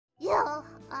You are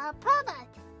a pervert.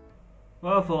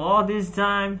 Well, for all this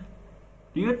time,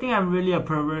 do you think I'm really a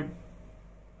pervert?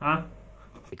 Huh?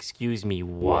 Excuse me,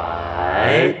 what?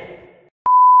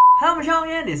 Hello my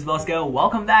channel, this is Bosco.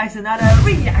 Welcome back to another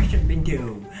reaction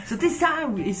video. So this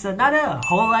time it's another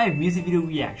Hololive music video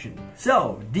reaction.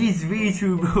 So this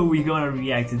VTuber we're gonna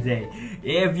react today.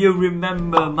 If you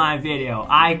remember my video,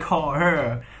 I call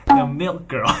her the milk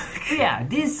girl. Yeah,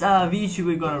 this VTuber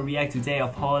we're gonna react today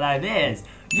of Hololive is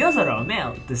Yozora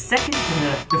MEL, the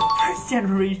first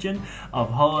generation of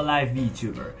Hololive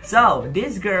VTuber. So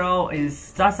this girl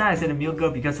is, last time I said a milk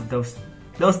girl because of those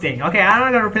things. Okay, I'm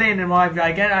not gonna play it anymore. If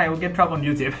I will get trouble on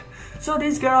YouTube. So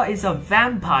this girl is a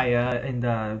vampire in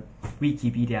the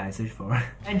Wikipedia I searched for.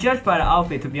 And judged by the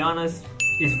outfit, to be honest,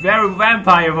 it's very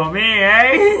vampire for me,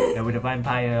 eh? Yeah, with a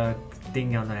vampire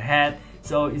thing on her head.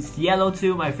 So it's yellow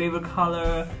too, my favorite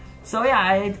color. So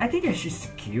yeah, I think she's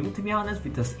cute, to be honest,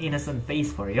 with this innocent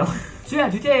face for real. So yeah,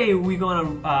 today we're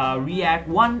gonna react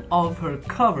one of her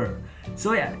cover.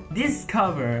 So yeah, this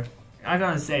cover, I'm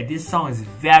gonna say this song is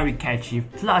very catchy,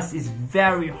 plus it's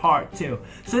very hard too.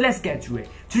 So let's get to it.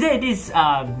 Today this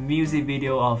music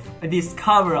video of this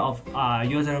cover of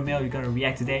Yozora MEL we're gonna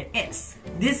react today is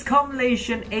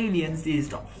Discommunication Aliens. This is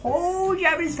the whole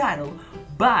Japanese title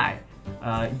by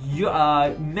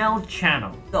MEL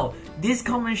channel. So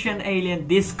Discommunication Alien,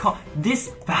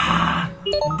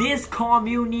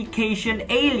 Discommunication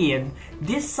Alien.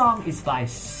 This song is by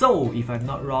Soul, if I'm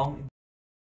not wrong.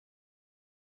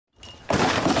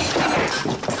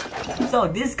 So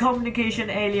Discommunication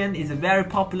Alien is a very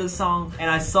popular song,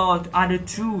 and I saw other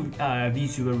two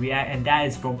VTuber react, and that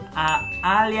is from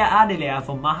Adelia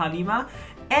from Mahalima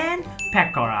and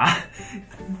Pekora.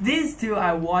 These two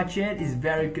I watch it is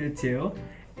very good too,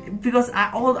 because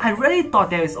I really thought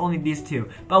there was only these two,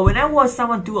 but when I watch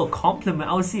someone do a compliment,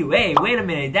 I would see, wait a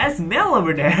minute, that's MEL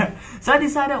over there. So I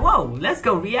decided, whoa, let's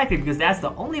go react it, because that's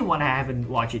the only one I haven't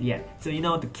watched it yet. So you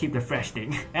know, to keep the fresh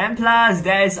thing. And plus,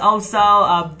 there is also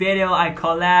a video I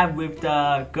collab with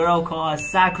the girl called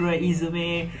Sakura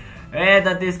Izumi. Hey,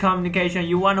 the Discommunication,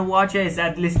 you want to watch it? It's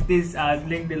at least this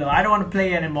link below. I don't want to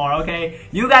play it anymore, okay?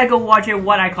 You guys go watch it,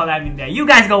 what I collab in there. You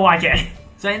guys go watch it.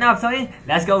 So enough talking,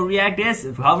 let's go react this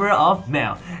cover of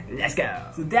MEL. Let's go.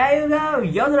 So there you go,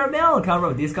 Yozora MEL cover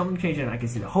of Discommunication. I can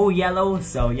see the whole yellow.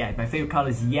 So yeah, my favorite color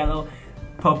is yellow,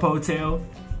 purple too,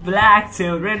 black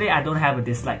too. Really, I don't have a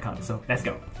dislike color. So let's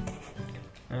go.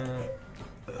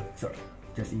 Sorry,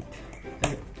 just eat.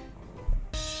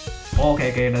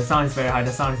 Okay, the sound is very high.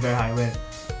 Wait.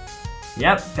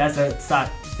 Yep, that's the start.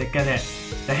 The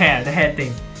head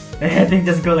thing. The head thing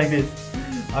just go like this.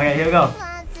 Okay, here we go.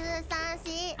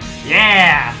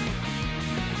 Yeah!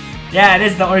 Yeah,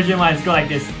 this is the original one. Let's go like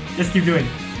this. Just keep doing.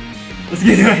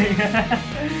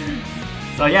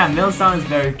 So yeah, MEL sound is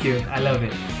very cute. I love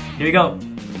it. Here we go.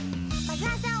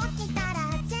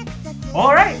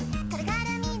 Alright!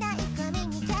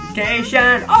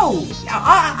 Communication. Oh!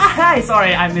 Hi!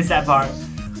 Sorry, I missed that part.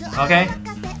 Okay.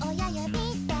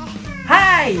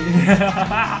 Hi!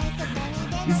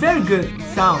 It's very good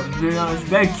sound, to be honest.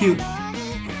 Very cute.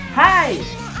 Hi!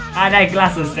 Ah, that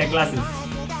glasses.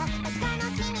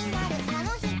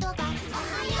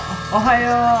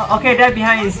 Ohayo. Okay, that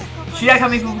behind is Shira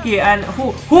Kamifuki and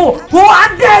who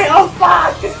are they? Oh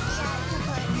fuck!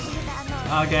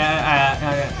 Okay,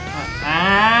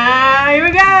 here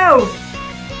we go!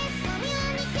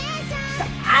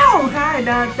 Ow! Hi,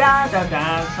 da.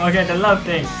 Okay, the love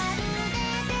thing.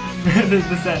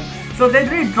 the set. So they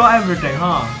really draw everything,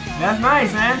 huh? That's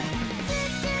nice, man.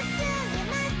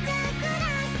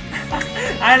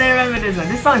 I don't remember this one.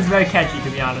 This song is very catchy, to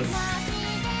be honest.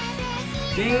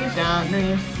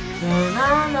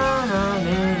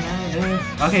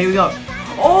 Okay, here we go.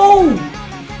 Oh!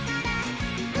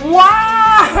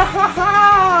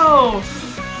 Wow!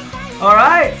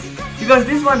 Alright. Because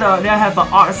this one, they have an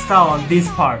art style on this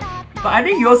part. But I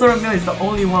think Yozora MEL is the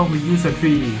only one who uses a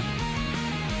 3D.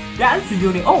 That's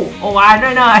unique. Oh, I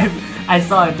don't know. I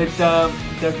saw it. The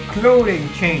clothing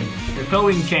change.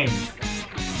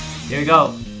 Here we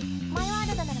go.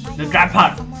 The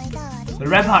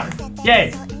rap part.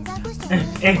 Yay!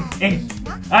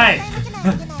 Alright.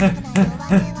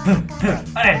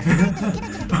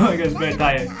 Oh my god, it's very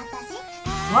tired.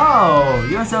 Wow,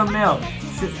 Yozora MEL.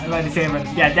 I like the same.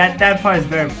 Yeah, that part is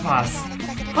very fast.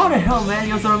 How the hell, man?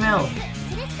 Yozora MEL.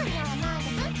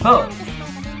 Oh,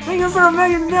 man, Yozora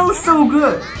MEl is so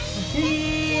good.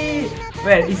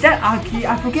 Wait, is that Aki?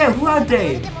 I forget. Who are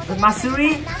they?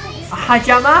 Masuri?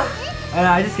 Hajama?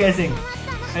 I'm just guessing.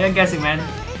 I'm guessing, man.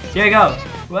 Here we go.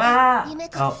 Wow.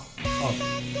 Oh.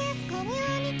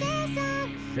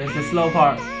 There's the slow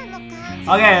part.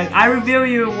 Okay, I review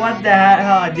you what the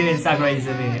hell I do in Sakura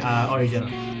Izumi original.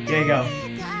 Here you go.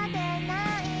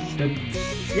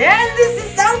 Yes, this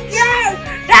is so cute!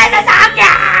 This is so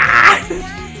cute!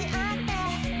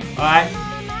 Alright,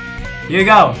 here you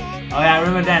go. Okay, I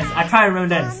remember dance. I try to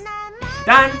remember dance.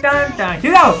 Dun dun dun.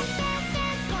 Here you go!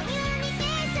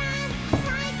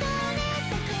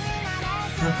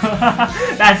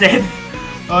 That's it.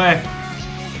 Okay.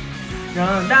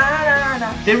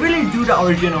 They really do the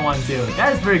original one too.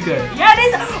 That is very good. Yeah,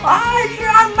 this. Oh,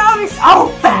 your mouth is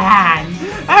open.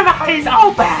 My mouth is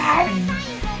open.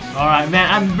 All right, man.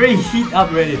 I'm very heat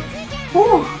up ready.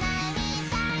 Woo.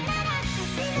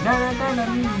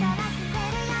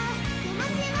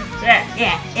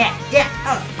 Yeah.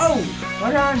 Oh.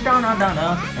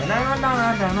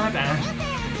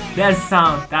 That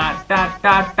sound.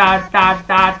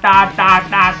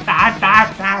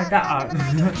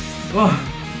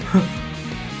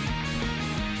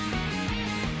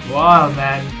 Wow,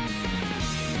 man.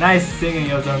 Nice singing,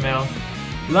 Yozora MEL.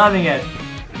 Loving it.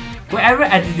 Whoever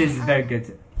edited this is very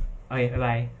good. Okay, bye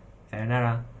bye.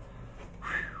 Sayonara.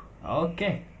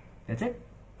 Okay, that's it.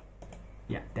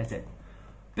 Yeah, that's it.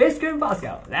 Biscuit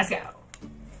Bosco, let's go.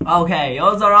 Okay,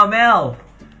 Yozora MEL.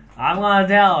 I'm gonna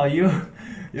tell you,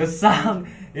 your song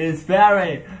is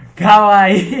very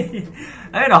kawaii.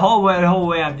 I mean, the whole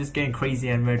way, I'm just getting crazy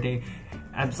and everything.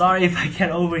 I'm sorry if I get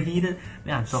overheated.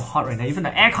 Man, I'm so hot right now. Even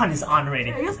the aircon is on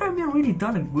already. Yozora MEL really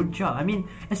done a good job. I mean,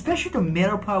 especially the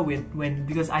middle part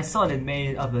because I saw they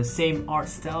made of the same art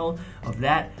style of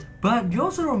that. But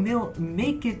Yozora MEL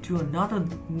make it to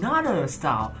another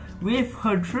style with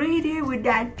her 3D with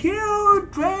that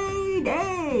cute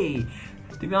 3D.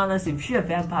 To be honest, if she's a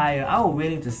vampire, I was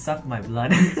willing to suck my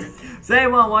blood. So if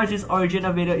you want to watch this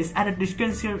original video, it's at the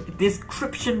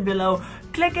description below.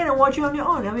 Click it and watch it on your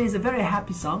own. I mean, it's a very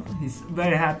happy song. It's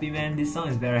very happy, man. This song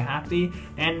is very happy.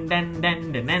 And then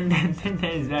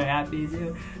it's very happy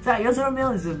too. So Yozora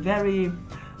MEL is a very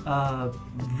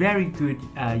good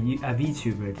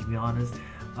VTuber, to be honest.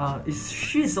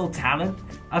 She's so talented,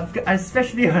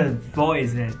 especially her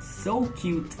voice, man. It's so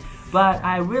cute. But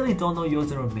I really don't know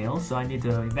Yozora MEL, so I need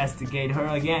to investigate her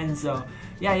again. So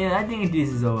yeah, I think this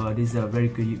is a very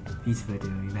good VTuber to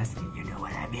investigate. You know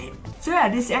what I mean? So yeah,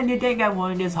 this is the end. Thank you guys for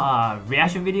watching this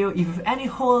reaction video. If you have any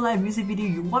Hololive music video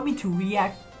you want me to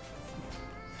react,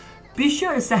 be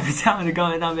sure to send me down in the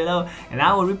comment down below, and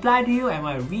I will reply to you and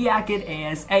I will react it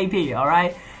ASAP.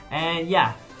 Alright, and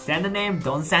yeah. Send the name,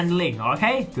 don't send the link,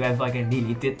 okay? To have I can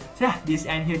delete it. So yeah, this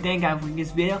end here. Thank you guys for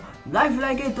this video. Like if you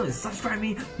like it, don't subscribe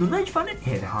me, don't like fun and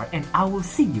hit the heart, and I will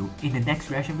see you in the next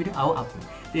reaction video I will upload.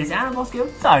 This is Bosco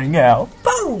signing out.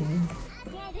 Boom!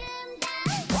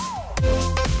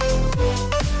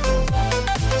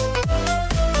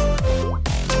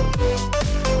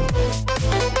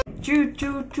 Choo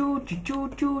choo choo choo choo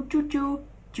choo choo choo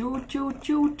choo choo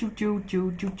choo choo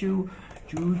choo choo choo.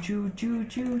 Choo choo choo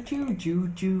choo choo choo choo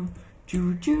choo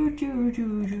choo choo choo choo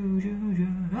choo choo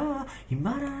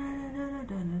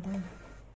choo.